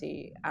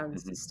charity, and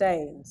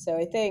Sustain. So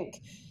I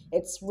think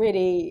it's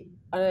really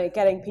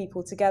getting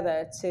people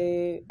together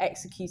to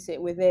execute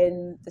it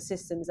within the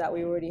systems that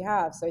we already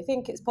have. So I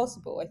think it's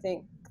possible. I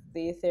think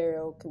the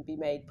ethereal can be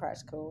made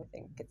practical. I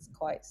think it's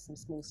quite some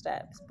small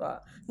steps,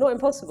 but not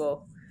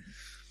impossible.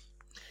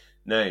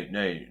 No,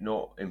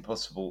 not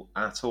impossible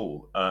at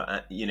all.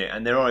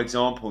 And there are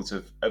examples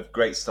of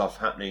great stuff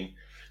happening,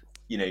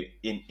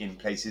 in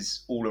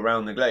places all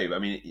around the globe. I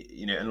mean,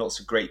 and lots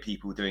of great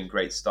people doing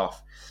great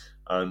stuff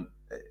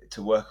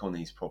to work on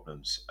these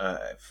problems.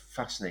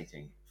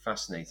 Fascinating.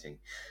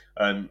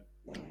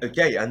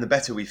 Okay, and the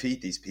better we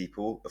feed these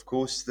people, of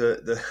course,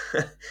 the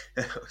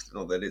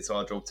not that it's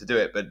our job to do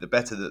it, but the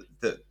better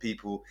that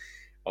people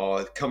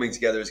are coming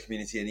together as a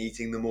community and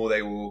eating, the more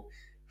they will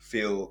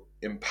feel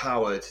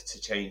empowered to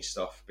change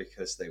stuff,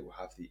 because they will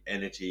have the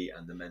energy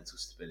and the mental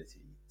stability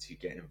to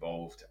get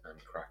involved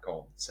and crack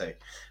on. So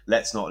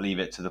let's not leave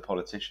it to the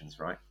politicians,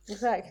 right?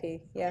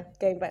 Exactly. Yeah.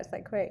 Going back to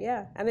that quote.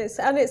 Yeah. And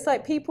it's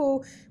like,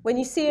 people, when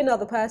you see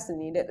another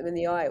person, you look them in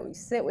the eye, or you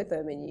sit with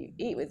them and you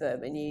eat with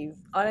them, and you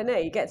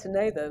get to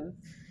know them.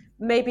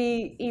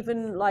 Maybe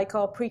even like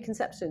our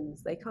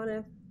preconceptions, they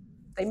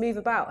move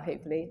about,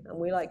 hopefully, and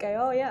we go,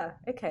 oh yeah,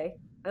 okay,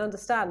 I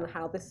understand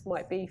how this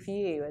might be for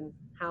you and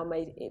how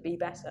made it be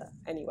better.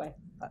 Anyway,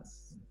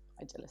 that's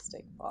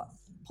idealistic, but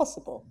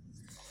possible.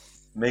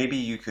 Maybe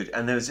you could,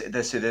 and there's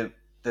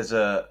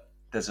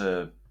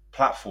a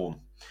platform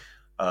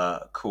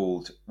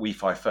called We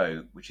Fi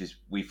Fo, which is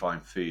We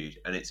Find Food,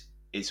 and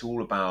it's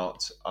all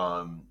about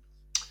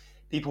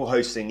people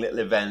hosting little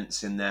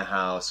events in their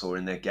house or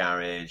in their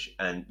garage,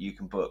 and you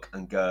can book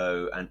and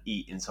go and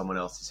eat in someone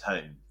else's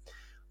home.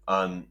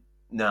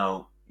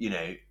 Now,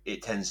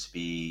 it tends to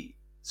be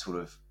sort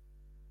of,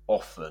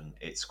 often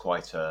it's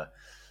quite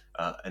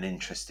an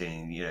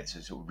interesting, it's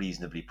a sort of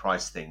reasonably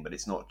priced thing, but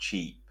it's not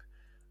cheap,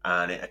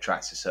 and it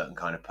attracts a certain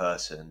kind of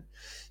person.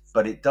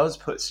 But it does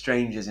put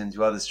strangers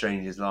into other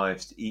strangers'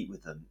 lives to eat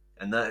with them,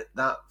 and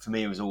that for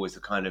me was always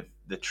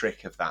the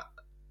trick of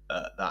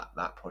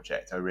that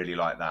project. I really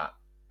like that.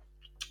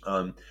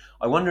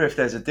 I wonder if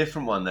there's a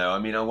different one though. I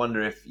mean, I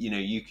wonder if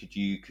you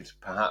could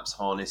perhaps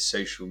harness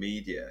social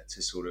media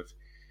to sort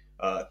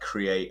of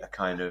create a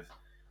kind of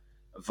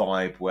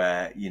vibe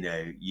where you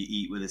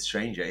eat with a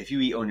stranger. If you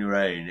eat on your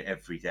own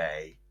every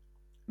day,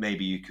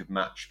 maybe you could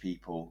match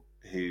people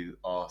who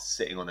are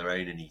sitting on their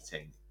own and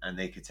eating, and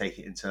they could take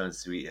it in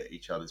turns to eat at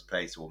each other's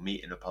place, or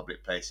meet in a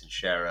public place and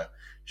share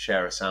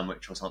a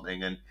sandwich or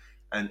something,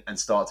 and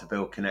start to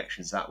build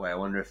connections that way. I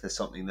wonder if there's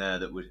something there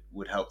that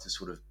would help to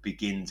sort of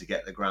begin to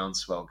get the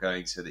groundswell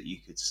going, so that you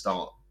could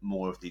start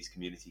more of these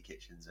community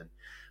kitchens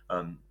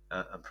and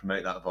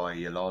promote that via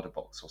your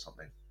Larderbox or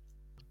something.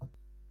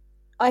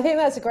 I think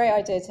that's a great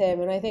idea, Tim,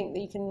 and I think that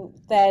you can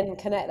then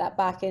connect that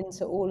back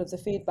into all of the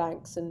food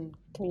banks and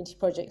community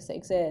projects that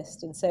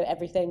exist, and so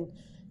everything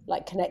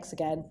connects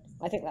again.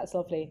 I think that's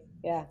lovely.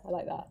 Yeah, I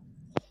like that.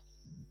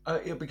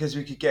 Yeah, because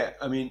we could get,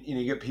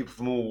 you get people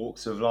from all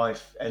walks of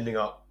life ending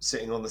up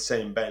sitting on the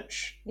same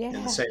bench in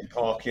the same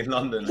park in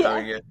London,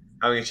 having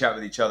a chat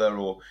with each other,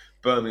 or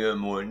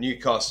Birmingham, or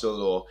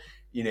Newcastle, or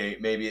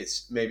maybe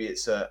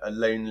it's a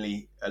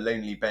lonely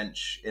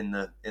bench in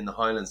the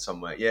Highlands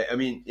somewhere. Yeah,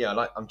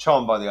 I'm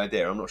charmed by the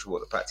idea. I'm not sure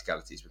what the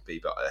practicalities would be,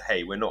 but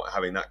hey, we're not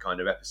having that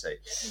kind of episode.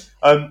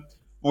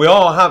 We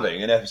are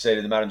having an episode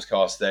of the Madam's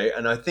Cast though,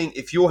 and I think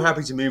if you're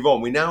happy to move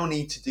on, we now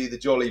need to do the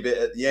jolly bit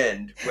at the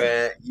end,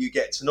 where you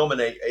get to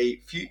nominate a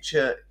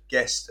future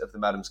guest of the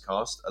Madam's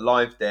Cast,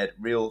 alive, dead,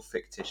 real,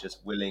 fictitious,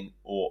 willing,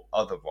 or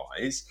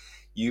otherwise.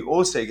 You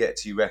also get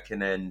to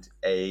recommend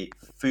a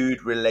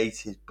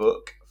food-related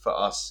book for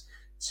us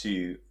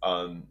to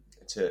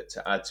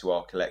add to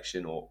our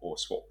collection, or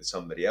swap with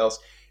somebody else,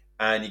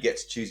 and you get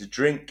to choose a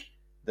drink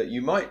that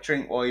you might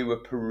drink while you were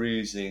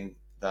perusing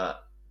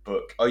that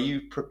book. Are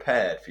you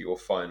prepared for your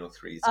final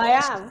three? I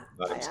am.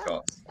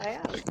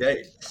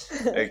 Okay.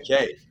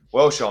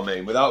 Well,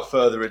 Charmaine, without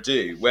further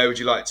ado, where would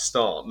you like to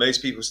start?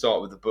 Most people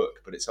start with the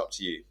book, but it's up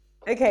to you.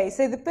 Okay,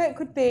 so the book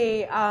would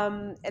be,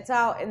 it's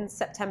out in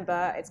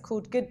September. It's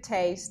called Good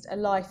Taste, A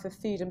Life of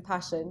Food and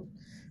Passion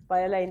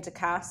by Alan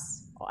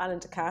Ducasse.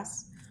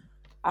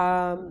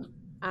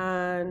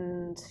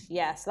 And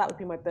yeah, so that would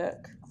be my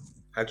book.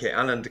 Okay,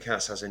 Alain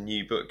Ducasse has a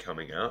new book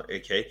coming out.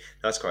 Okay,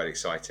 that's quite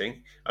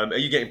exciting. Are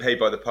you getting paid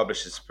by the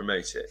publishers to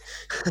promote it?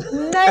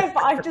 No,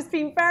 but I've just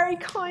been very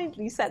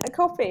kindly sent a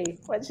copy,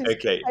 which is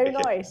Okay, so okay.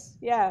 nice.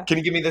 Yeah. Can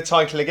you give me the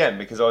title again?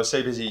 Because I was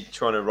so busy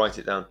trying to write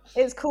it down.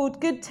 It's called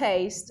Good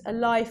Taste, A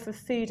Life of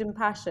Food and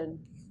Passion.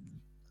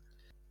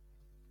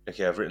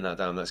 Okay, I've written that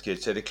down. That's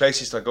good. So the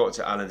closest I got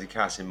to Alain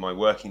Ducasse in my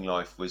working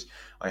life was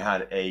I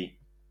had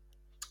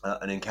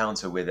an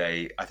encounter with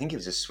I think it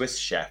was a Swiss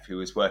chef who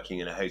was working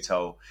in a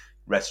hotel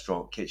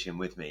restaurant kitchen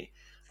with me,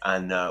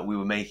 and we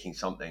were making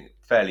something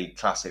fairly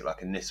classic,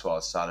 like a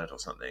niçoise salad or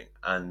something,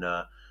 and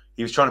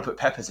he was trying to put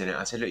peppers in it.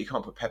 I said, "Look, you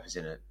can't put peppers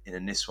in a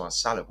niçoise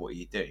salad. What are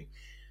you doing?"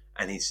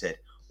 And he said,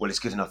 "Well, it's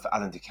good enough for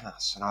Alain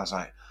Ducasse." And I was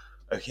like,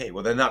 "Okay."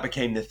 Well, then that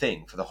became the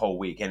thing for the whole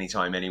week.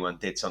 Anytime anyone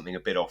did something a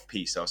bit off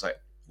piece, I was like,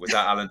 was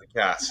that Alain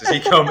Ducasse?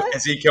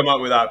 Has he come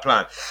up with that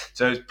plan?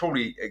 So it's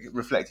probably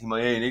reflecting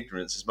my own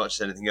ignorance as much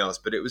as anything else.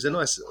 But it was a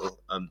nice little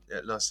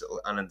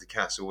Alain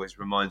Ducasse. Always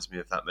reminds me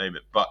of that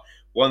moment. But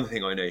one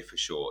thing I know for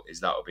sure is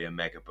that will be a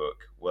mega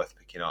book worth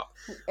picking up.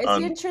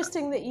 It's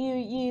interesting that you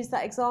use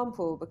that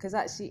example, because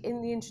actually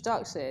in the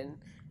introduction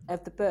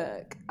of the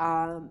book,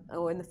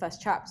 or in the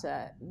first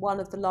chapter, one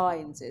of the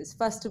lines is,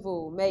 first of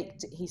all, make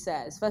do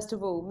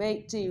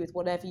with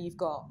whatever you've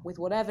got, with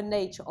whatever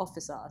nature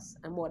offers us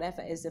and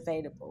whatever is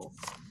available.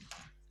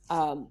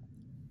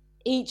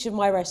 Each of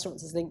my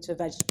restaurants is linked to a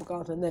vegetable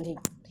garden, and then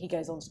he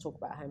goes on to talk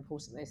about how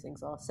important those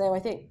things are. So I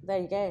think, there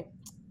you go,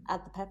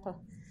 add the pepper.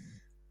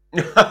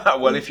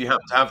 Well, if you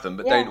happen to have them,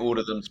 but don't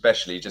order them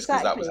specially just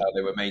because that was how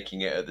they were making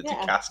it at the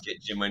Yeah. Ducasse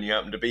kitchen when you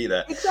happen to be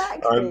there.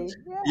 Exactly.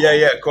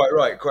 Yeah, quite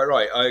right.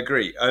 I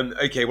agree.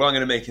 Okay, well, I'm going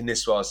to make a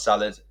niçoise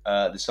salad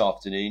this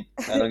afternoon,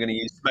 and I'm going to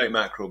use smoked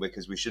mackerel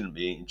because we shouldn't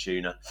be eating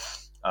tuna.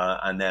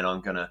 And then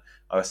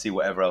I'll see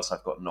whatever else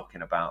I've got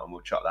knocking about, and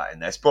we'll chuck that in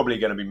there. It's probably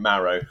going to be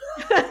marrow.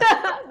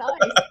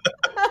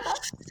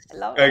 Nice.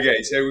 Love it.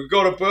 Okay, so we've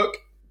got a book.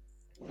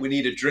 We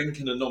need a drink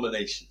and a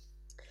nomination.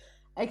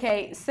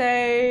 Okay, so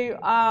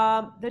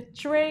the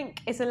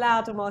drink is a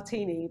Lauder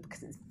martini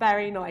because it's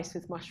very nice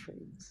with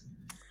mushrooms.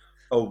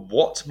 A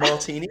what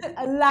martini?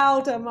 A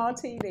Lauder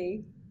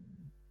martini.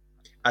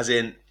 As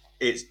in,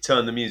 it's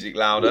turn the music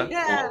louder?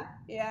 Yeah.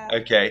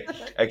 Okay.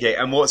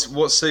 And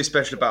what's so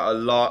special about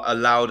a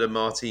Lauder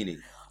martini?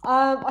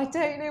 I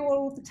don't know what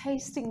all the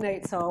tasting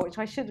notes are, which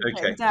I should have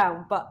put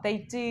down, but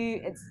they do.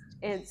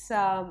 It's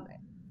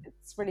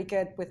really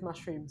good with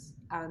mushrooms.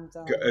 And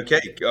okay,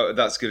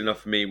 that's good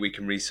enough for me. We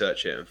can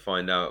research it and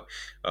find out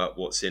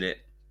what's in it.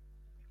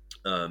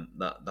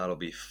 That'll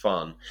be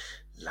fun.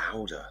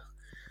 Lauder.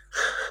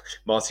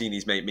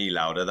 Martinis make me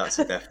louder. That's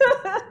a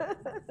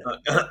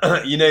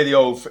definite. You know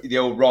the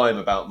old rhyme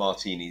about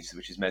martinis,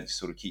 which is meant to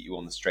sort of keep you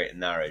on the straight and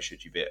narrow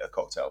should you be at a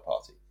cocktail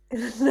party.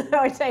 No,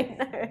 I don't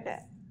know it.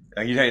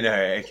 Oh, you don't know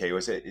it? Okay,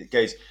 it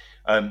goes.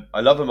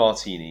 I love a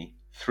martini.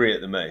 3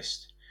 at the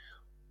most.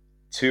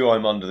 2,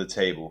 I'm under the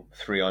table.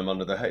 3, I'm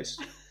under the host.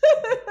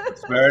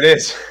 That's where it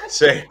is.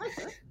 So,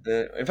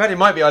 in fact, it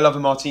might be I love a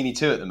martini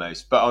 2 at the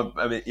most. But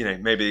I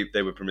mean, maybe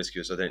they were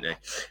promiscuous. I don't know.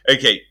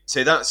 Okay,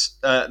 so that's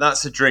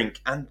a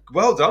drink, and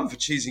well done for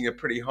choosing a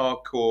pretty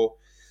hardcore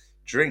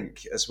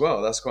drink as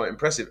well. That's quite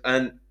impressive.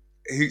 And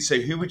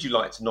who would you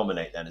like to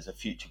nominate then as a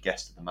future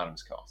guest of the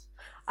Madam's Cast?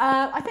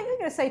 I think I'm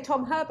going to say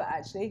Tom Herbert,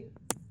 actually.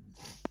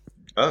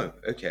 Oh,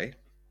 okay.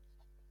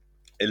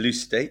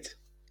 Elucidate.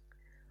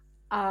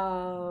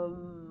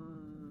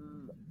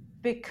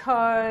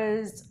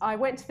 Because I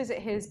went to visit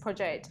his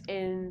project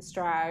in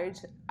Stroud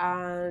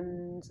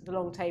and the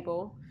Long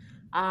Table,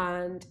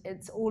 and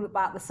it's all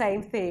about the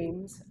same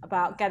themes,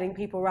 about getting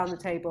people around the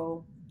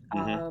table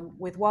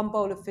with one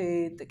bowl of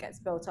food that gets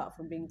built up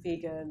from being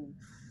vegan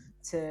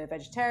to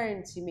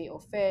vegetarian to meat or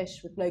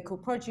fish, with local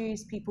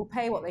produce. People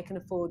pay what they can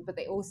afford, but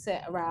they all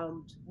sit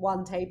around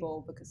one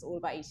table because it's all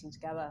about eating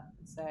together.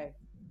 So,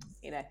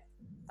 yeah,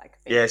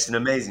 it's an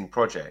amazing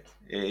project.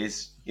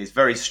 It's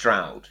very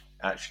Stroud,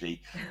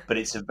 actually, but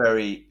it's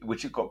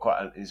which has got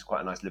quite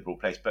a nice liberal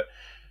place. But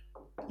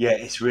yeah,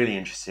 it's really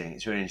interesting.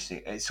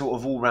 It's sort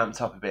of all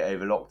ramped up a bit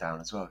over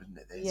lockdown as well, didn't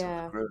it? They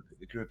sort of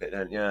grew a bit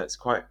then. Yeah, it's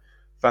quite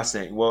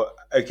fascinating. Well,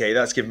 okay,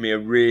 that's given me a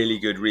really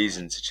good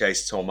reason to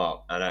chase Tom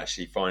up and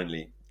actually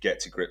finally get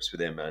to grips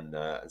with him and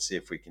see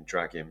if we can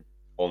drag him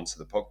onto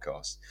the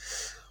podcast.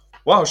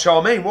 Wow,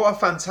 Charmaine, what a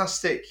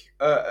fantastic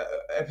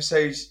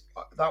episode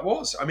that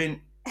was. I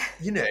mean,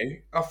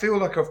 I feel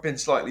like I've been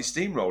slightly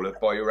steamrolled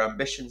by your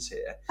ambitions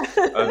here.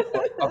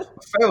 I've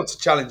failed to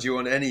challenge you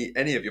on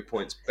any of your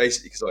points,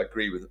 basically because I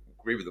agree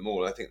with them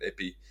all. I think they'd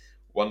be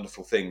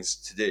wonderful things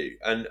to do,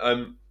 and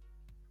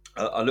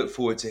I look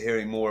forward to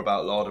hearing more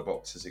about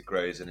Larderbox as it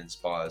grows and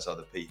inspires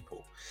other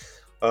people.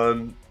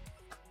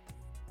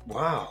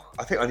 Wow,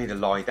 I think I need to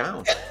lie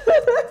down.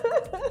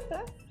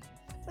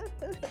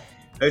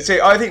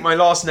 So I think my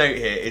last note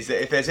here is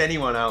that if there's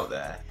anyone out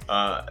there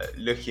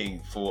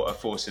looking for a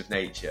force of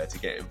nature to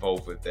get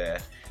involved with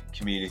their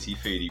community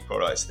foodie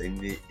products, they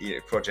need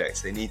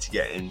to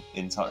get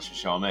in touch with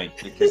Charmaine,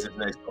 because there's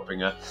no stopping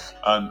her.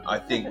 I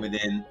think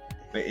within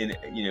but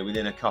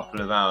within a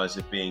couple of hours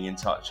of being in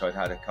touch, I'd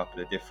had a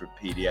couple of different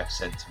PDFs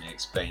sent to me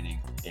explaining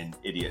in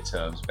idiot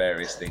terms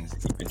various things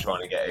that you've been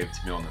trying to get over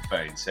to me on the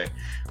phone. So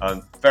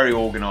very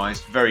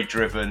organised, very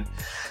driven.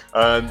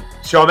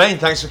 Charmaine,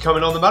 thanks for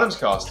coming on the Madam's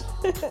Cast.